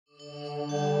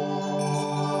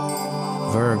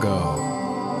Virgo.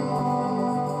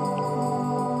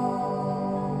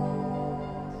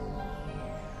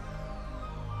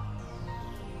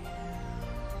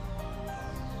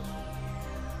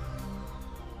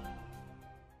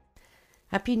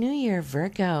 Happy New Year,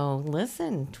 Virgo.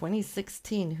 Listen,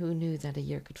 2016, who knew that a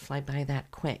year could fly by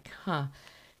that quick, huh?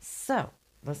 So,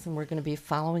 listen, we're going to be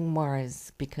following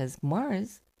Mars because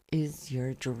Mars is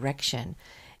your direction.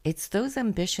 It's those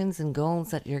ambitions and goals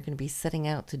that you're going to be setting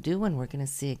out to do, and we're going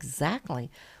to see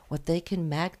exactly what they can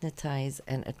magnetize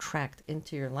and attract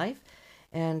into your life.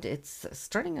 And it's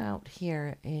starting out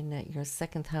here in your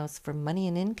second house for money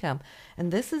and income.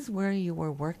 And this is where you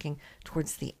were working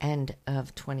towards the end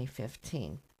of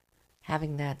 2015.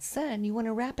 Having that said, you want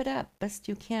to wrap it up best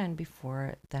you can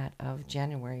before that of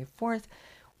January 4th,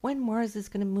 when Mars is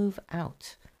going to move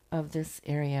out of this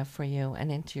area for you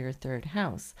and into your third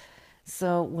house.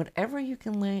 So whatever you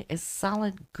can lay is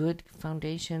solid, good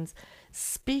foundations.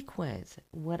 Speak with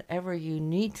whatever you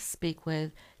need to speak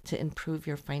with to improve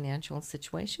your financial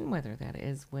situation, whether that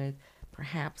is with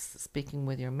perhaps speaking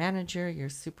with your manager, your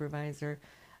supervisor,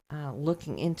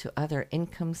 looking into other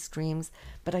income streams.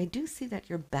 But I do see that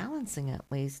you're balancing at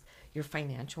least your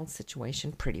financial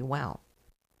situation pretty well.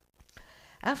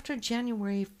 After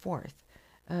January 4th,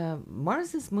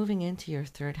 Mars is moving into your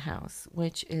third house,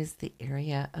 which is the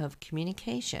area of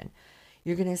communication.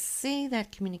 You're going to see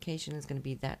that communication is going to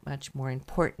be that much more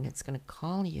important. It's going to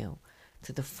call you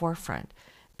to the forefront.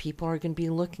 People are going to be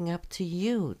looking up to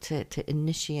you to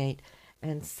initiate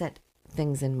and set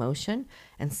things in motion,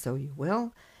 and so you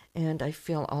will. And I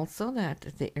feel also that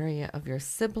the area of your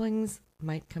siblings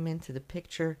might come into the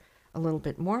picture a little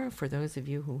bit more for those of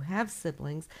you who have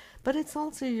siblings, but it's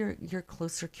also your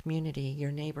closer community,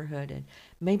 your neighborhood, and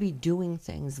maybe doing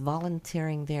things,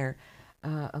 volunteering there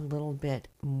a little bit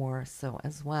more so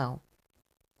as well.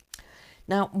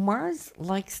 Now, Mars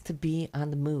likes to be on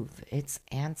the move. It's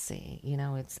antsy,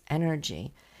 it's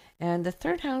energy. And the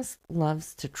third house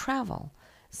loves to travel.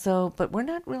 So, but we're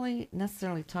not really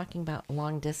necessarily talking about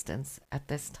long distance at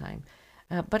this time.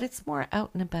 But it's more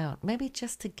out and about, maybe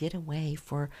just to get away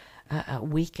for a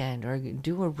weekend or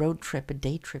do a road trip, a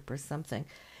day trip or something.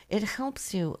 It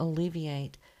helps you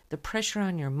alleviate the pressure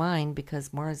on your mind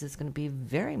because Mars is going to be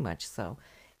very much so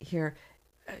here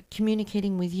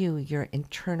communicating with you. Your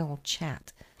internal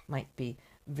chat might be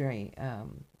very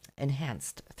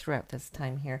enhanced throughout this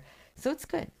time here. So it's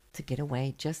good to get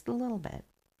away just a little bit.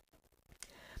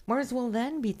 Mars will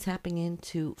then be tapping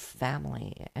into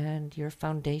family and your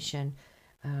foundation.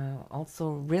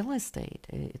 Also real estate.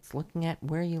 It's looking at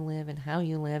where you live and how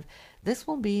you live. This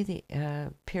will be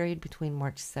the period between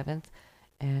March 7th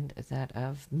and that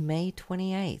of May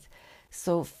 28th.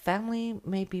 So family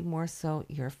may be more so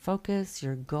your focus,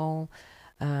 your goal,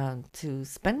 to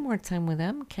spend more time with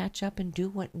them, catch up and do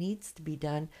what needs to be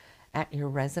done at your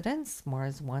residence.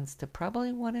 Mars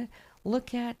probably want to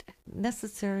look at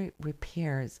necessary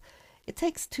repairs. It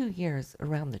takes 2 years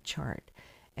around the chart.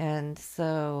 And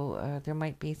so there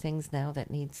might be things now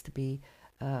that needs to be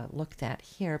looked at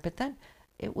here, but then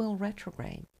it will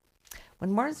retrograde.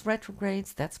 When Mars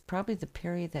retrogrades, that's probably the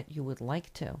period that you would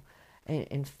like to,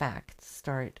 in fact,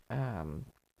 start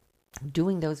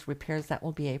doing those repairs. That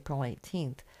will be April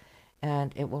 18th,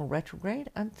 and it will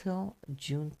retrograde until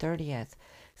June 30th.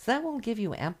 So that will give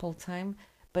you ample time,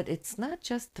 but it's not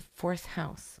just the fourth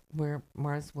house where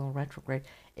Mars will retrograde.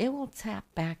 It will tap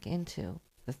back into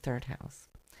the third house.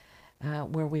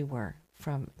 Where we were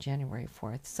from January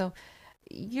 4th. So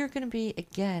you're going to be,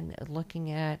 again, looking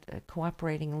at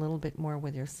cooperating a little bit more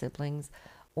with your siblings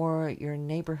or your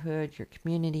neighborhood, your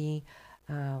community.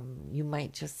 You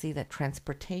might just see that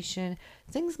transportation,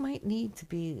 things might need to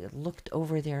be looked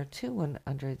over there too, and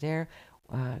under there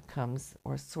comes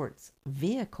or sorts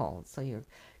vehicles. So your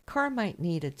car might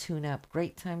need a tune-up.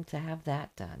 Great time to have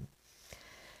that done.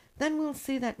 Then we'll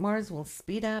see that Mars will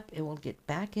speed up. It will get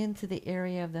back into the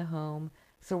area of the home.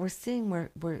 So we're seeing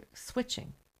we're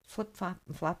switching,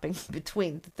 flip-flopping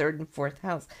between the third and fourth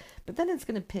house. But then it's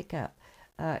going to pick up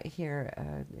here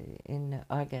in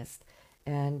August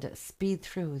and speed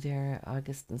through there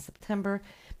August and September.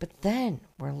 But then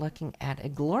we're looking at a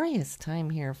glorious time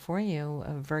here for you,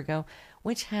 Virgo,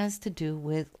 which has to do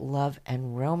with love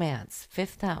and romance,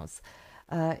 fifth house.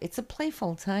 It's a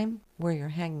playful time where you're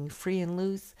hanging free and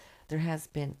loose. There has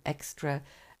been extra,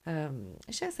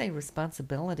 should I say,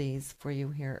 responsibilities for you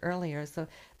here earlier. So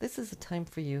this is a time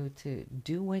for you to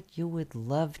do what you would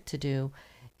love to do.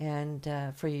 And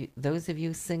for you, those of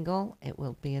you single, it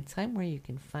will be a time where you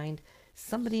can find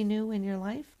somebody new in your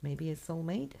life, maybe a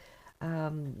soulmate.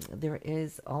 There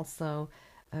is also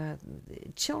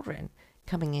children.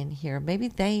 coming in here. Maybe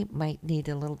they might need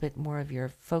a little bit more of your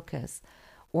focus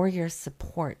or your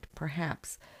support,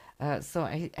 perhaps. So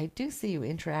I do see you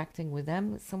interacting with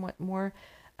them somewhat more.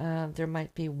 There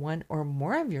might be one or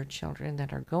more of your children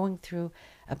that are going through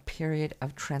a period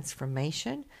of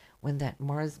transformation. When that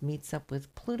Mars meets up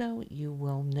with Pluto, you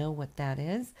will know what that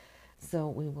is. So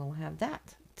we will have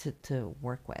that to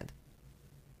work with.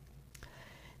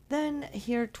 Then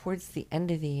here towards the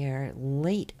end of the year,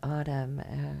 late autumn,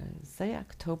 say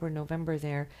October, November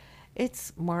there,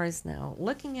 it's Mars now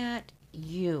looking at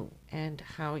you and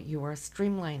how you are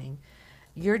streamlining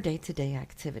your day-to-day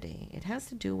activity. It has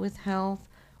to do with health,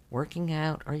 working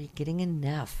out. Are you getting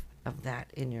enough of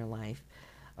that in your life?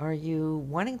 Are you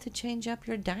wanting to change up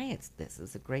your diets? This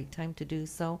is a great time to do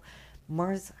so.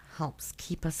 Mars helps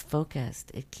keep us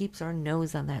focused. It keeps our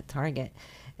nose on that target.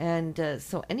 And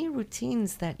so any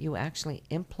routines that you actually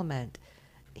implement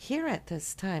here at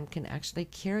this time can actually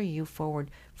carry you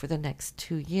forward for the next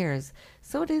 2 years.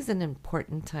 So it is an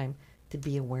important time to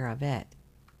be aware of it.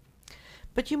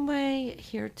 But you may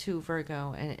hear too,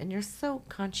 Virgo, and you're so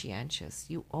conscientious.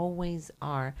 You always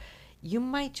are. You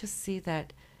might just see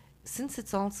that since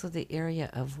it's also the area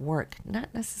of work,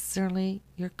 not necessarily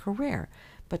your career,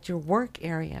 but your work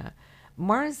area,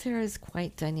 Mars here is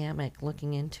quite dynamic,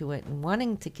 looking into it and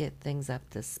wanting to get things up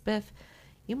to spiff.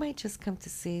 You might just come to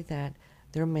see that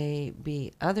there may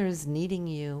be others needing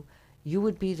you. You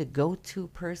would be the go-to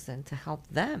person to help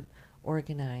them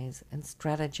organize and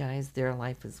strategize their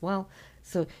life as well.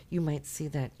 So you might see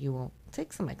that you will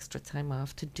take some extra time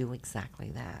off to do exactly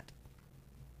that.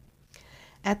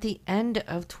 At the end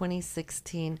of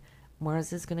 2016,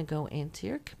 Mars is going to go into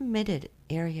your committed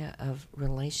area of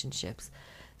relationships.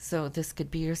 So this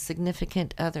could be your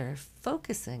significant other,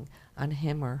 focusing on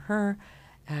him or her,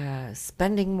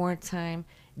 spending more time,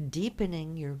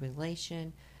 deepening your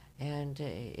relation, and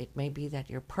it may be that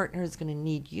your partner is going to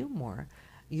need you more,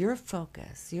 your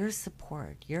focus, your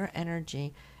support, your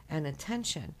energy, and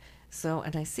attention. So,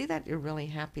 and I see that you're really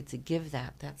happy to give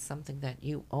that. That's something that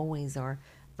you always are,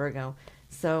 Virgo.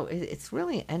 So it's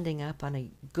really ending up on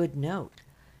a good note.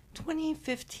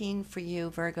 2015 for you,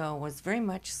 Virgo, was very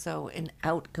much so an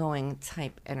outgoing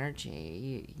type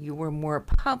energy. You were more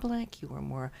public, you were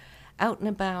more out and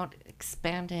about,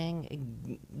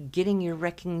 expanding, getting your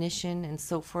recognition and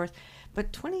so forth.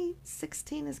 But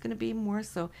 2016 is going to be more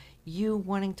so you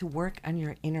wanting to work on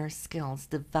your inner skills,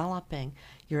 developing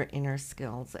your inner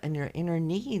skills, and your inner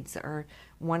needs are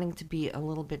wanting to be a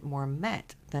little bit more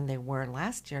met than they were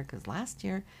last year, because last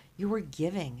year you were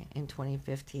giving in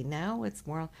 2015. Now it's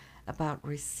more about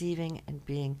receiving and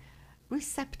being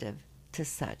receptive to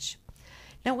such.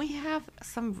 Now we have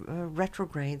some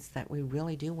retrogrades that we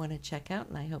really do want to check out,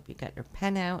 and I hope you got your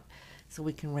pen out so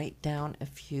we can write down a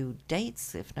few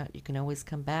dates. If not, you can always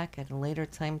come back at a later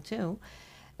time too.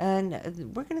 And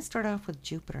we're going to start off with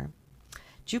Jupiter.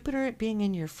 Jupiter being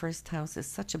in your first house is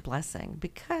such a blessing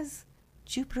because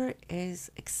Jupiter is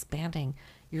expanding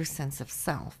your sense of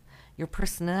self. Your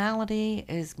personality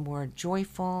is more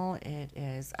joyful, it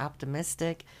is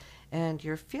optimistic, and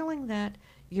you're feeling that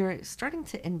you're starting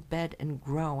to embed and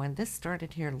grow. And this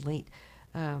started here late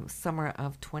summer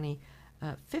of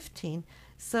 2015.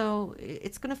 So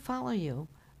it's going to follow you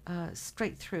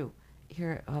straight through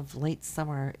here of late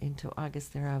summer into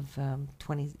August there of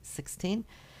 2016.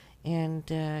 And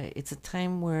it's a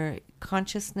time where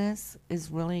consciousness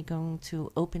is really going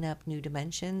to open up new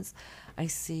dimensions. I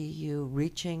see you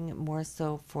reaching more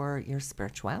so for your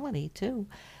spirituality too,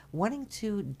 wanting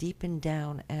to deepen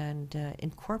down and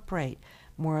incorporate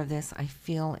more of this, I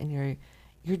feel, in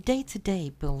your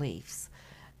day-to-day beliefs.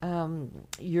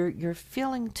 You're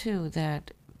feeling too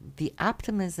that the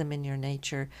optimism in your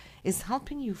nature is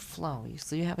helping you flow.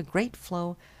 So you have a great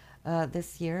flow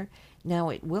this year. Now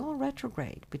it will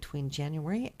retrograde between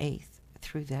January 8th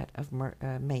through that of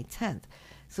May 10th.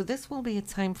 So this will be a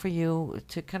time for you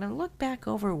to kind of look back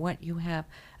over what you have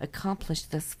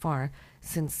accomplished thus far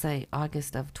since, say,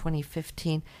 August of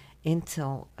 2015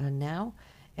 until now,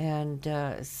 and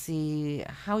see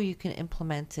how you can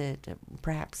implement it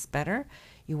perhaps better.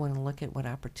 You want to look at what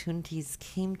opportunities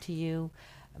came to you.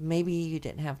 Maybe you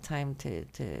didn't have time to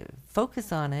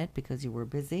focus on it because you were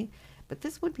busy, but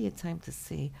this would be a time to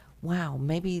see, wow,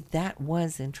 maybe that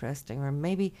was interesting, or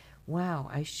maybe, wow,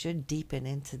 I should deepen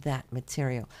into that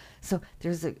material. So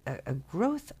there's a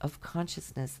growth of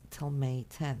consciousness till May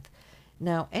 10th.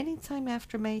 Now, anytime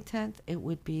after May 10th, it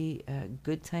would be a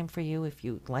good time for you if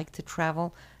you like to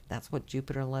travel. That's what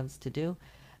Jupiter loves to do.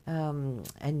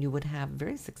 And you would have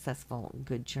very successful,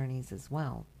 good journeys as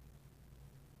well.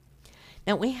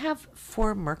 Now we have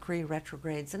 4 Mercury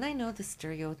retrogrades, and I know the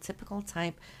stereotypical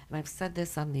type, and I've said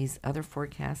this on these other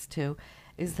forecasts too,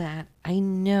 is that I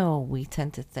know we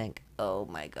tend to think, oh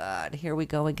my God, here we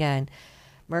go again.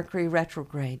 Mercury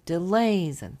retrograde,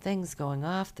 delays and things going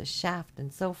off the shaft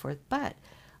and so forth. But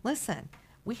listen,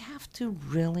 we have to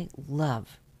really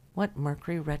love what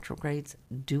Mercury retrogrades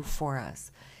do for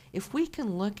us. If we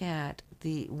can look at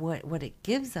what it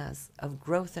gives us of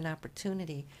growth and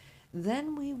opportunity,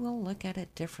 then we will look at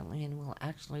it differently and we'll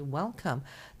actually welcome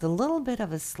the little bit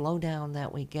of a slowdown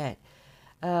that we get.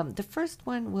 The first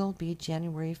one will be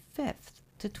January 5th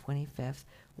to 25th,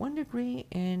 1 degree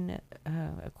in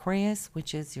Aquarius,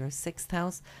 which is your 6th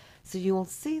house. So you will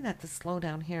see that the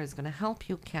slowdown here is going to help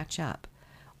you catch up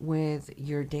with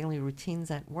your daily routines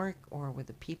at work or with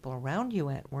the people around you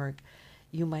at work.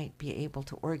 You might be able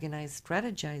to organize,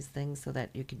 strategize things so that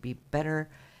you can be better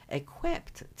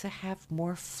equipped to have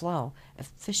more flow,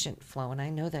 efficient flow. And I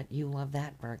know that you love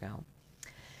that, Virgo.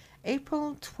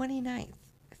 April 29th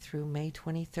through May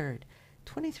 23rd,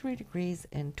 23 degrees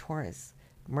in Taurus.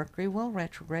 Mercury will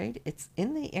retrograde. It's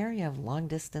in the area of long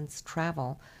distance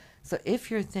travel. So if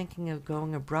you're thinking of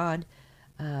going abroad,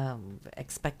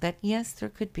 expect that. Yes, there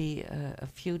could be a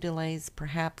few delays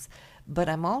perhaps, but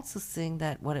I'm also seeing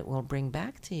that what it will bring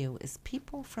back to you is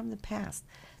people from the past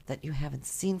that you haven't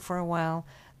seen for a while.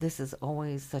 This is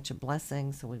always such a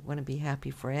blessing, so we want to be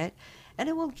happy for it. And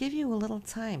it will give you a little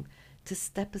time to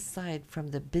step aside from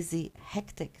the busy,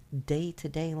 hectic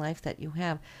day-to-day life that you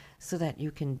have so that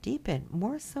you can deepen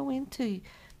more so into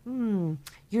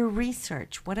your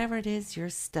research, whatever it is you're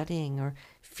studying or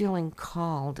feeling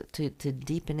called to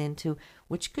deepen into,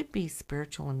 which could be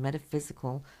spiritual and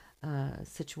metaphysical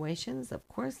situations. Of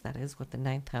course, that is what the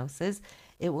 9th house is.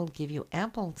 It will give you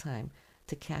ample time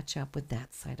to catch up with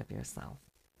that side of yourself.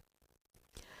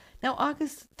 Now,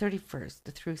 August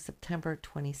 31st through September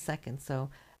 22nd, so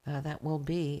that will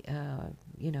be,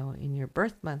 in your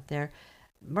birth month there,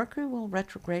 Mercury will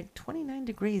retrograde 29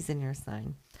 degrees in your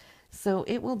sign. So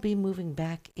it will be moving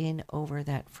back in over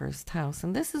that first house.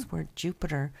 And this is where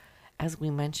Jupiter, as we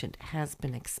mentioned, has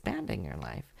been expanding your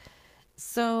life.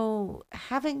 So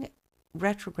having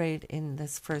retrograde in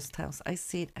this first house, I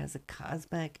see it as a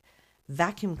cosmic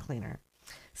vacuum cleaner,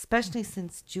 especially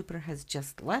since Jupiter has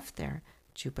just left there.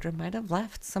 Jupiter might have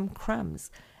left some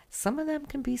crumbs. Some of them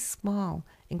can be small,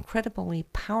 incredibly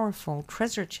powerful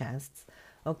treasure chests.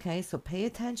 Okay, so pay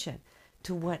attention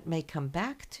to what may come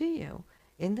back to you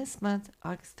in this month,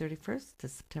 August 31st to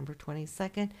September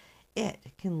 22nd. It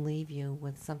can leave you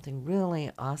with something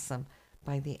really awesome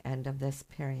by the end of this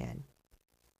period.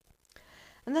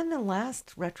 And then the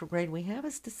last retrograde we have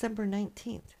is December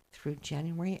 19th through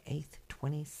January 8th,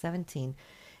 2017.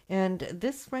 And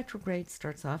this retrograde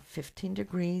starts off 15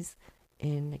 degrees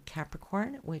in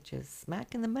Capricorn, which is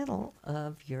smack in the middle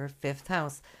of your 5th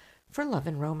house for love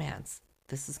and romance.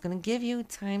 This is going to give you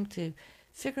time to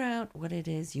figure out what it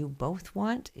is you both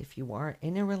want. If you are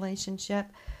in a relationship,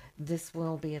 this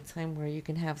will be a time where you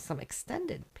can have some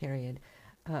extended period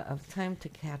of time to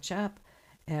catch up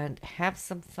and have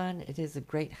some fun. It is a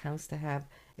great house to have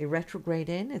a retrograde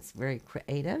in. It's very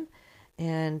creative.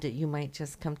 And you might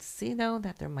just come to see, though,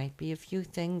 that there might be a few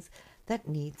things that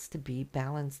needs to be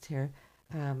balanced here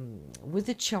with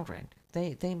the children.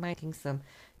 They might make some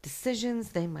decisions.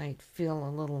 They might feel a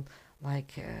little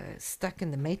like stuck in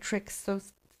the matrix, so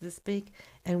to speak,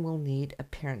 and will need a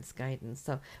parent's guidance.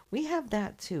 So we have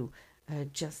that, too,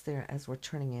 just there as we're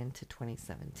turning into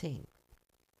 2017.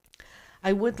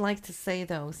 I would like to say,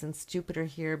 though, since Jupiter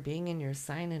here being in your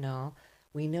sign and all,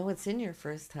 we know it's in your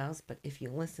 1st house, but if you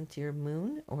listen to your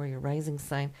moon or your rising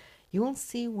sign, you will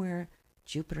see where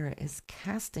Jupiter is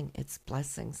casting its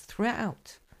blessings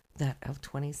throughout that of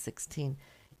 2016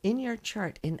 in your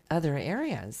chart in other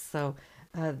areas. So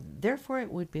therefore,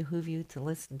 it would behoove you to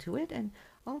listen to it. And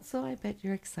also, I bet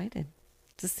you're excited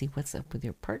to see what's up with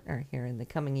your partner here in the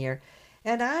coming year.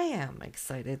 And I am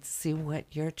excited to see what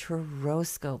your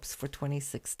Horoscopes for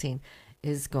 2016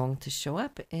 is going to show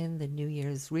up in the New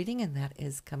Year's reading, and that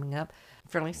is coming up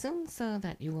fairly soon, so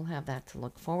that you will have that to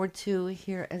look forward to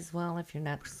here as well. If you're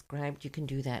not subscribed, you can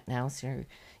do that now, so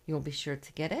you'll be sure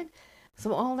to get it.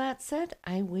 So all that said,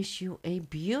 I wish you a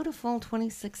beautiful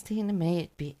 2016, and may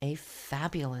it be a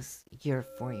fabulous year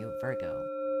for you,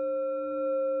 Virgo.